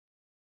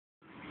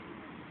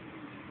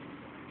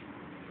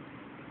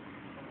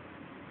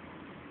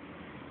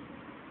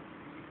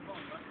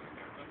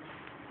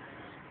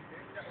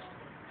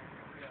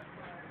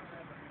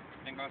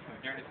cost me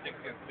 36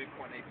 and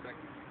 3.8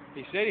 seconds.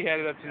 He said he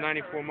had it up to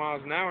 94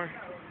 miles an hour.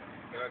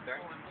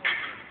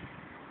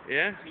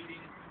 Yeah.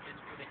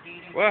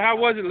 Well, how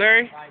was it,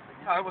 Larry?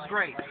 Oh, it was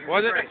great.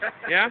 Was it?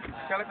 Yeah?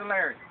 Tell it to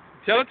Larry.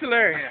 Tell it to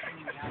Larry.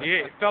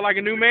 Yeah. It felt like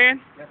a new man?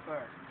 Yes,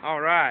 sir.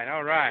 All right,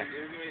 all right.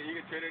 You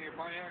can trade in your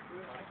Pontiac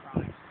for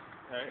this?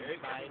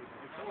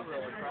 It's over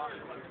really probably.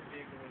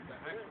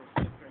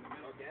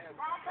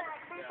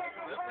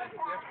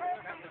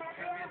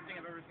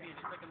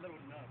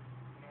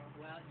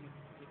 Well,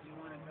 if you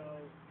want to go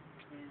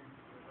in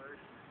reverse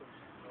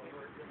and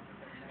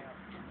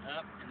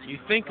up, and then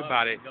You think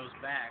about it. goes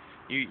back.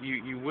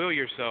 You will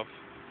yourself.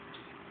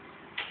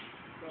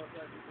 I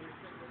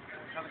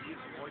haven't used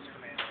the voice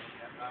command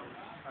yet.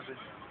 I've been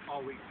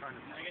all week trying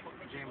to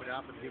jam it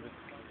up and give it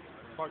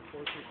part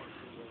forces.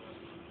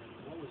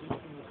 What was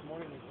interesting this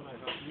morning is when I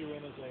flew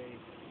in as a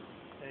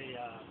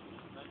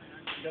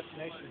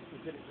destination,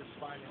 it did it just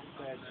fine. It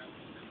said,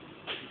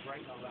 it's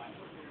right on that.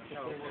 If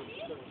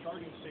there were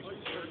charging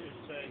stations here, it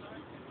would say,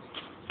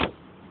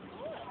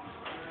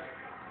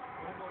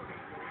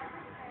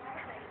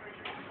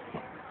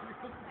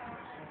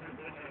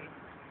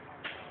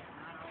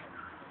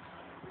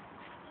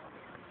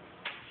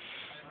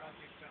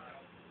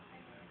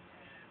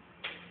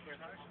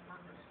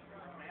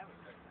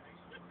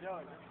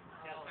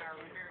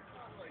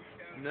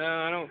 No,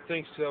 I don't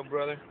think so,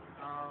 brother.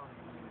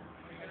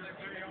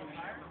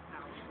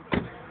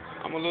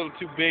 I'm a little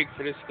too big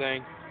for this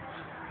thing.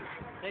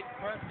 Take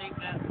the front, take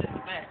that, take the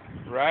back.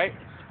 Right?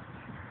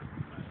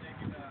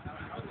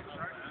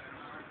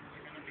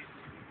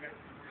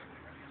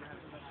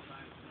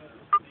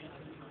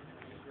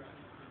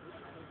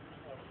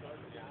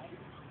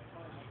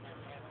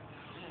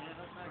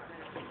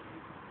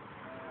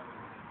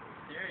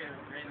 Stereo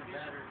ran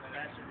better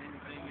faster than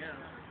anything else.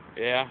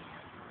 Yeah.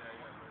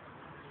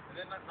 And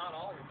then not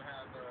all of them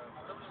have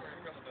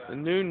The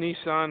new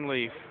Nissan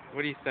Leaf.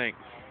 What do you think?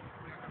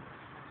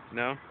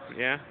 No?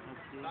 Yeah?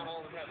 not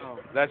all of them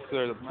have That's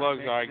the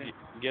plugs are. I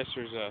guess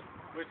there's a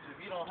which if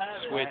you don't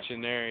have switch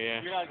in there,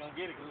 yeah. you're not going to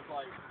get it because it's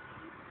like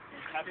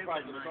half the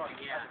price of the car.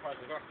 Yeah. Half the price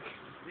of the car.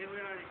 Then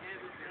we already had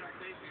this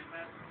conversation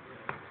about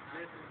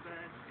this and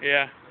that.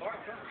 Yeah.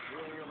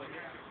 Really, really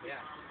good.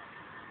 Yeah.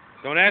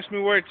 Don't ask me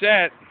where it's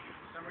at.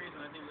 For some reason,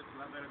 I think it looks a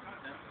lot better than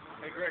that.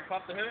 Hey, Greg,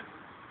 pop the hood.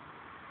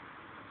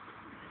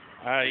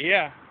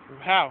 Yeah.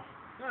 How?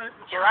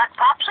 You like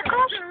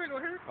popsicles?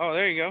 Oh,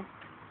 there you go.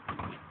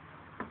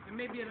 It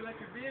may be an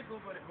electric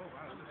vehicle, but it won't.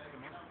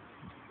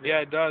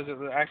 Yeah, it does. It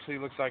actually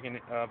looks like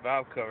a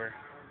valve cover.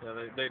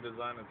 Yeah, they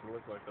designed it to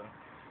look like that.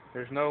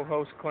 There's no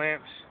hose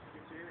clamps.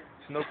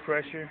 It's no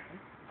pressure.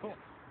 Cool.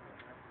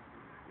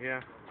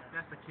 Yeah.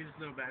 That's the cutest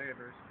little battery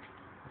ever.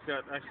 It's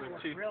got actually I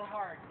worked two. real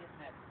hard getting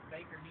that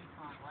Baker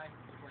Nissan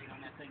license plate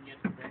on that thing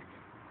yesterday.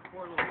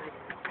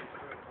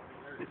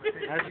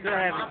 I still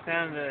haven't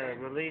found the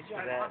release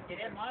for that. It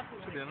had Mossy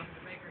when it came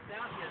to Baker's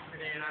house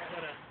yesterday, and I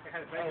put a... They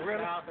had a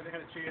Baker's house and they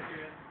had a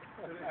champion.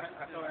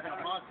 I thought I had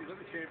a Mossy, look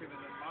at champion,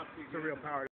 and then Mossy. It's a real power.